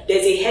like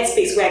there's a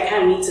headspace where I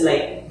kind of need to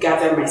like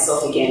gather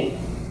myself again,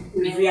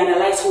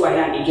 reanalyze who I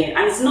am again.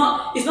 And it's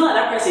not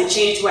that person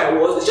changed who I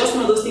was. It's just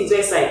one of those things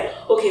where it's like,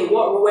 okay,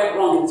 what went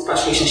wrong in this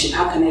past relationship?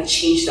 How can I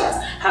change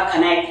that? How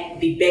can I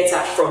be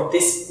better from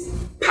this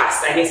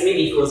past? I guess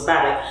maybe if it was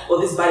bad, like, or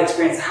this bad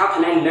experience, how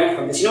can I learn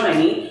from this? You know what I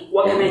mean?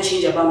 What can I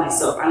change about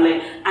myself? And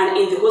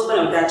in the whole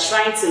span of that,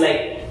 trying to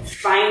like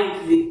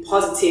find the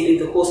positive in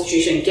the whole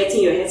situation,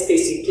 getting your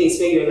headspace to a place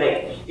where you're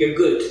like, you're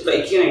good,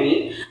 like, you know what I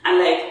mean?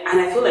 And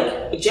I feel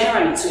like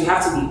generally too, you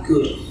have to be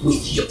good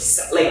with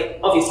yourself. Like,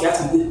 obviously you have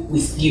to be good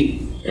with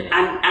you.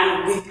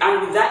 And with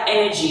that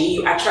energy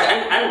you attract,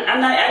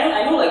 and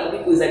I know like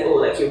people is like, oh,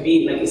 like you're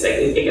being like, it's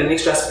like an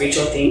extra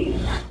spiritual thing.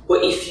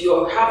 But if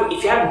you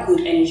have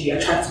good energy, you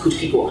attract good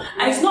people.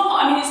 And it's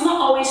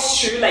not always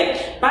true,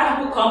 like bad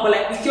people come, but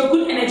like with your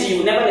good energy,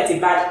 you never let a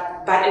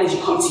bad energy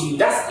come to you.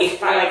 That's a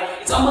fact.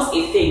 Like, it's almost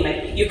a thing.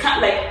 Like, you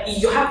can't, like,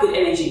 you have good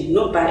energy,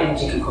 no bad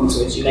energy can come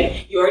towards you.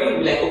 Like, you already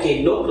be like,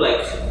 okay, nope,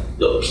 like,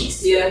 no,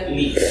 peace. Yeah.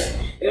 Leave.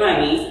 You know what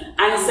I mean?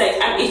 And it's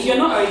like, and if you're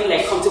not already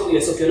like comfortable with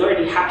yourself, you're not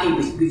already happy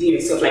within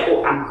yourself, like,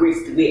 oh, I'm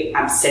great the way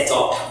I'm set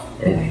up.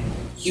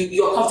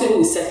 You're comfortable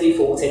with settling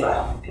for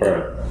whatever.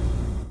 Right.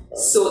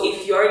 So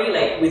if you're already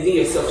like within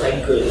yourself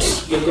like good,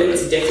 you're going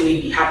to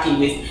definitely be happy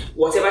with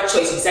whatever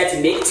choice you decide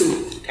to make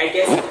to, I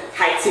guess,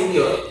 heighten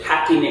your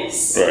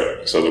happiness.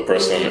 Right. So the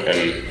person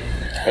in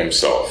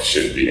himself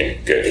should be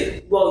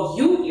good. Well,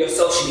 you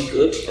yourself should be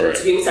good, right,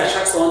 to be able to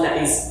attract someone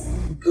that is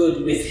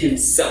good with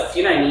himself.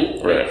 You know what I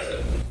mean? Right.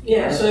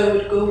 Yeah, so I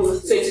would go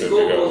with. So to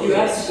go with, you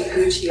have to be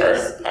good.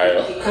 Yes.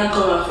 Right. You can't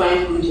come and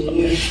find good in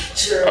you.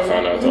 Sure. I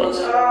found out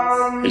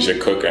that you should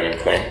cook and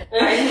clean.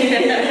 Not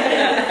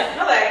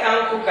that I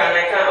can't cook and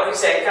I can't.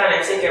 Obviously,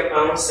 I take care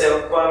of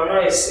myself, but I'm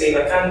not a slave.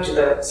 I can't do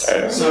that.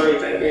 Sorry,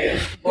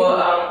 but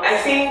I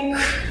think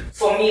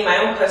for me, my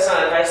own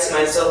personal advice to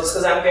myself is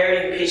because I'm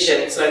very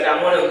impatient. Like,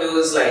 I'm one of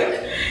those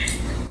like.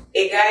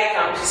 A guy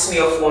can piss me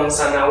off once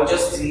and I will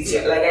just delete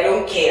it. Like, I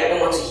don't care. I don't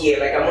want to hear.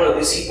 Like, I'm one of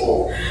those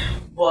people.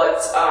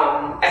 But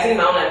I think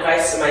my own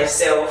advice to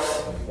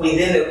myself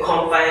within the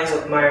confines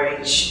of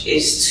marriage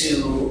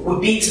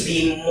would be to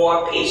be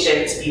more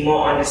patient, to be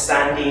more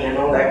understanding and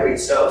all that great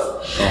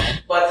stuff.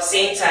 But at the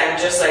same time,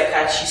 just like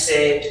Kachi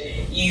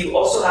said, you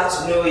also have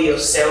to know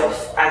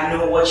yourself and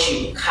know what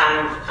you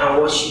can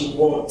and what you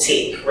won't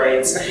take,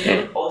 right?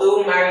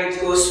 Although marriage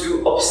goes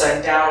through ups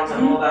and downs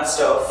and all that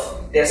stuff,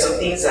 there are some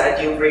things that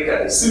are deal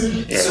breakers.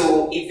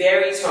 So it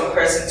varies from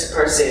person to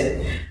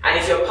person. And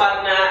if your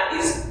partner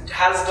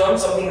has done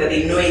something that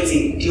they know is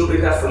a deal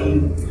breaker for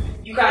you,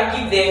 you can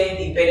give them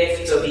the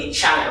benefit of a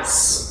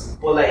chance.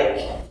 But like,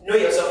 know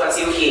yourself and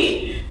say,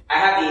 okay, I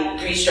have a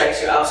 3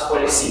 strikes you're out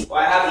policy, or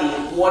I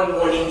have a 1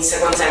 warning,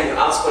 2nd time you're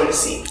out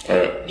policy.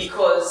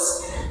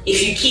 Because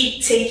if you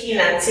keep taking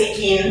and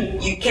taking,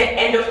 you can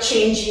end up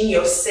changing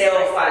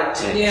yourself, and at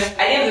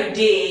the end of the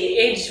day,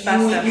 age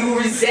faster. You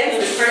resent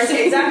the person.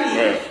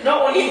 Exactly.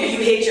 Not only do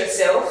you hate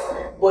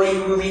yourself, but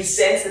you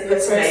resent the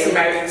person that you're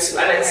married to,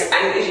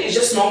 and it's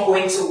just not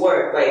going to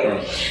work.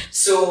 Like,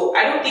 so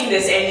I don't think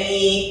there's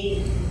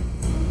any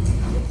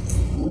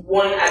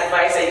one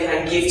advice that you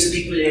can give to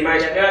people in a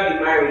marriage. I've never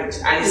been married,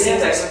 and it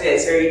seems like something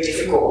that's very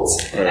difficult.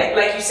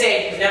 Like you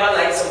said, you've never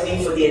liked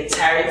something for the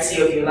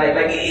entirety of your life.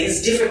 Like, it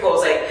is difficult.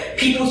 Like,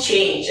 people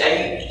change,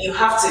 and you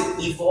have to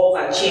evolve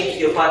and change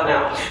with your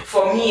partner.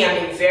 For me,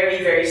 I'm a very,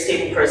 very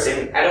stable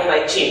person. I don't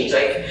like change.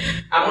 Like,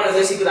 I'm one of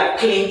those people that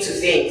cling to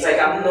things. Like,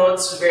 I'm not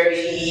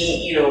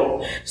very,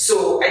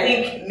 so I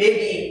think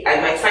maybe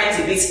I might find it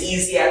a bit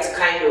easier to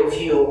kind of,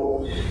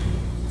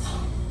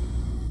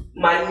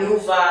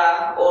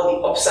 maneuver all the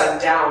ups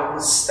and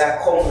downs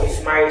that come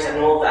with marriage and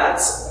all that.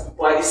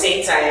 But at the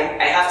same time,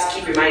 I have to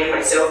keep reminding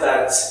myself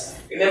that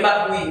remember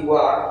who you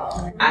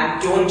are,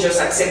 and don't just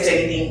accept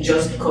anything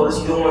just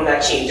because you don't want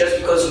that change. Just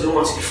because you don't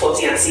want to be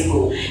 40 and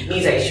single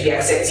means that you should be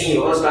accepting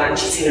your husband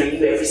cheating on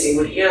you every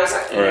single day.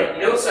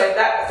 So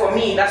that, for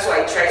me, that's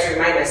why I try to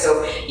remind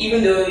myself,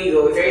 even though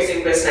you're a very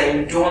stable person and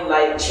you don't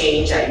like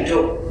change, and you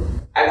don't,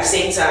 at the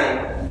same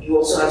time, you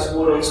also have to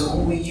hold on to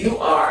who you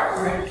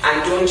are,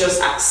 and don't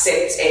just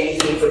accept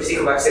anything for the sake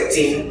of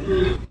accepting.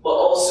 But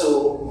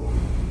also,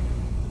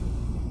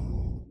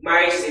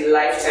 marriage is a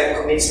lifetime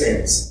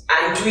commitment,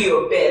 and do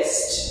your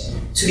best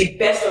to the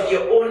best of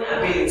your own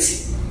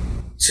ability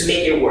to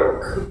make it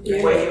work.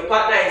 But if your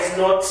partner is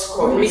not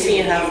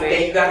committing,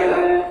 then you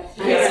gotta.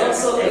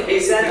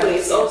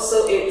 It's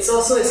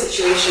also a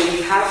situation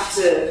you have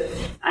to.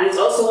 And it's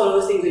also one of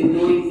those things that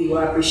you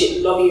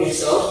appreciate loving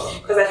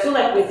yourself. Because I feel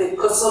like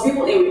because some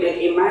people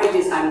in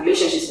marriages and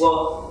relationships,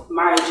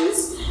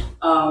 marriages,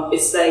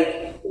 it's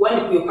like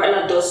when your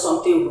partner does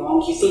something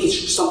wrong, you think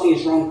something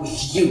is wrong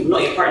with you,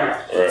 not your partner.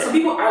 Some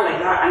people are like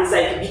that, and it's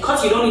like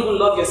because you don't even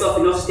love yourself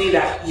enough to think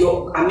that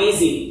you're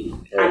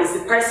amazing. And it's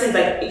the person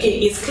that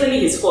it's clearly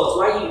his fault.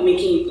 Why are you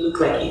making it look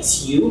like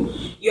it's you?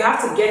 You have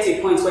to get to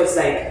a point where it's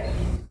like,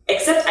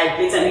 except I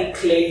blatantly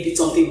clearly did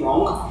something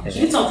wrong. You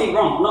did something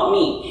wrong, not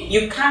me.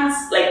 You can't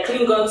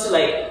cling on to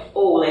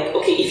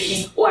okay,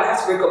 if I have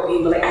to break up with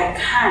him, but I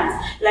can't.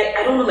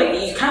 I don't know,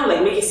 you kind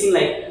of make it seem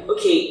like,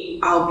 okay,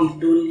 I'll be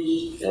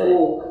lonely.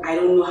 I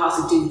don't know how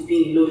to deal with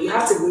being alone. You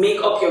have to make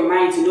up your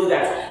mind to know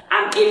that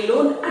I'm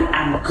alone and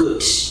I'm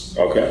good.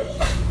 Okay.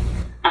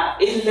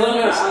 So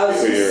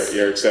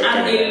you're accepting.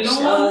 I'm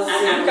alone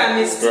and I'm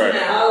good.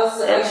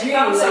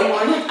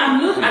 I'm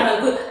alone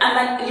and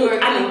I'm good.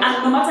 And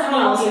no matter how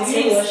long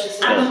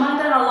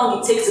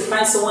it takes, to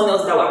find someone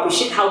else that will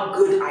appreciate how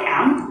good I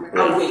am,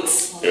 I'll wait.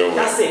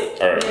 That's it.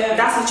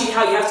 That's literally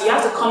how you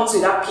have to come to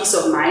that peace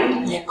of mind.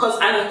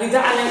 And with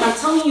that, and I'm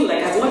telling you,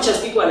 as much as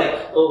people are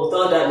with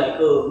all that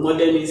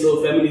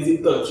modernism,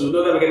 feminism touch, you'll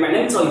never get married.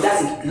 Let me tell you,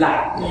 that's a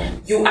lie.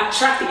 You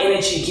attract the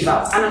energy you give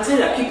out. And I'm telling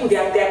you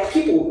that there are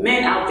people,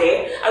 men out there.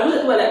 I know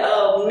that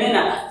people men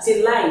are, it's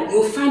a lie.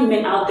 You'll find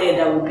men out there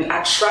that will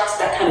attract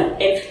that kind of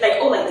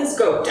this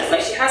girl,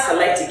 she has her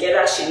life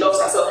together, she loves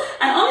herself.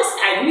 And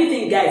honestly, I really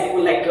think guys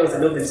even like girls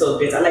that love themselves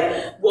better.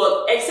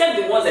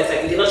 Except the ones that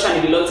they're not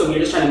trying to be long term, you're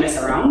just trying to mess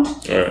around.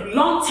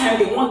 Long term,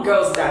 they want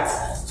girls that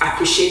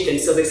appreciate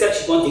themselves,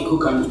 except you want a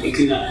cook and a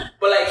cleaner.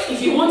 But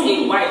if you want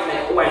a wife,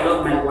 I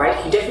love my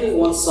wife, you definitely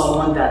want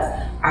someone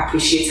that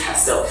appreciates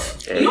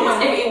herself. You don't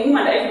want a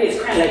woman that every day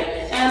is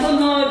crying I don't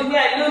know the way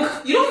I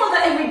look. You don't want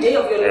that every day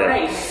of your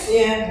life.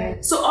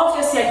 So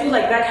obviously, I feel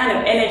like that kind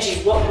of energy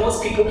is what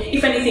most people,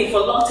 if anything, for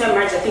long-term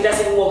marriage, I think that's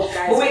even what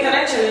guys. But wait, can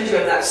I challenge you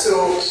on that?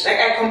 So,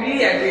 I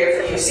completely agree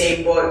with what you're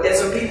saying, but there's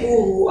some people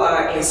who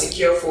are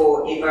insecure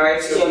for a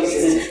variety of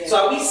reasons. So,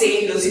 are we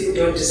saying those people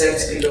don't deserve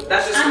to be loved?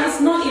 That's just. And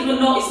it's not even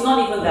that. It's not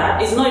even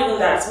that. It's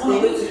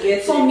more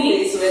for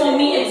me,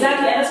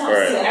 exactly. And that's what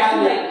I'm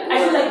saying. I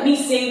feel like me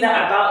saying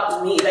that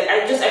about me,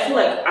 I feel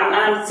like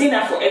I'm saying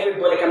that for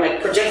everybody.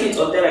 I'm projecting it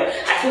on them.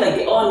 I feel like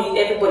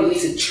everybody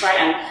needs to try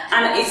and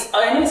I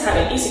know it's hard.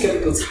 Insecure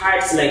people, it's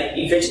hard to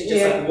eventually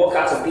just walk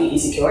out of being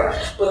insecure.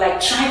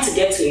 But trying to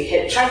get to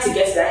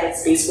that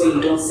headspace where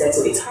you don't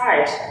settle, it's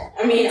hard.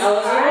 I mean, I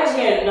was right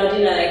here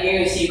nodding and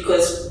agreeing with you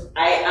because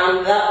I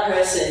am that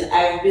person.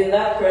 I've been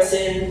that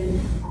person,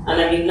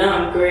 and now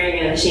I'm growing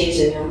and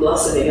changing and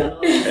blossoming and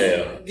all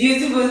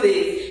beautiful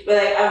things.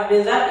 But like I've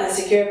been that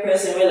insecure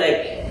person where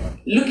like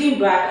looking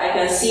back, I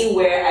can see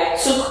where I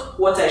took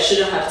what I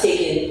shouldn't have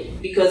taken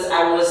because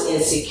I was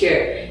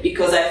insecure.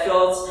 Because I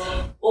felt,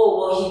 oh,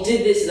 well, he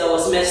did this that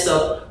was messed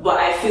up, but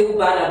I feel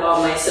bad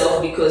about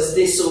myself because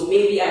this, so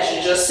maybe I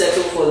should just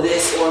settle for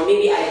this, or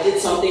maybe I did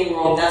something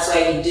wrong, that's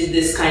why he did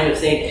this kind of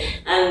thing.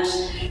 And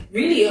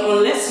really,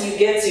 unless you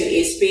get to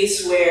a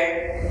space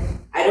where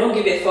I don't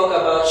give a fuck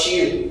about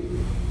you,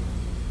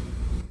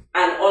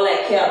 and all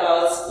I care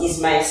about is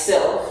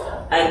myself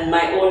and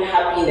my own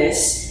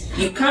happiness,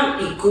 you can't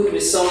be good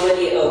with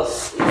somebody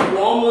else. You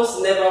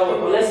almost never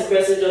work unless the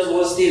person just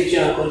wants to stay with you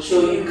and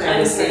control you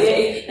kind of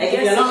thing. Like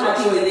if you're not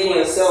happy within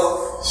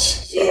yourself,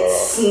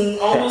 it's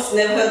almost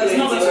never going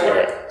to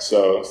work.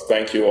 So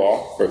thank you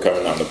all for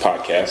coming on the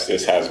podcast.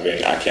 This has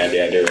been Akande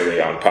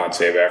Aderele on Pod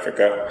Save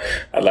Africa.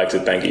 I'd like to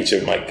thank each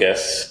of my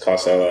guests,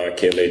 Kosala,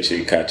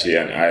 Kelechi,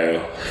 Kachi, and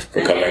Ayo,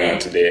 for coming on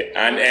today.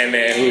 And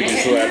who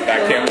just left?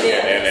 I can't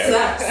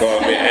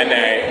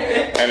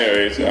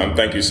Anyways,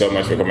 thank you so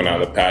much for coming on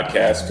the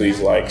podcast. Please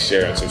like,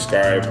 share, and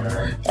subscribe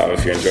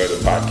if you enjoyed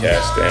the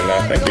podcast.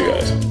 And thank you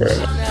guys very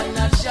much.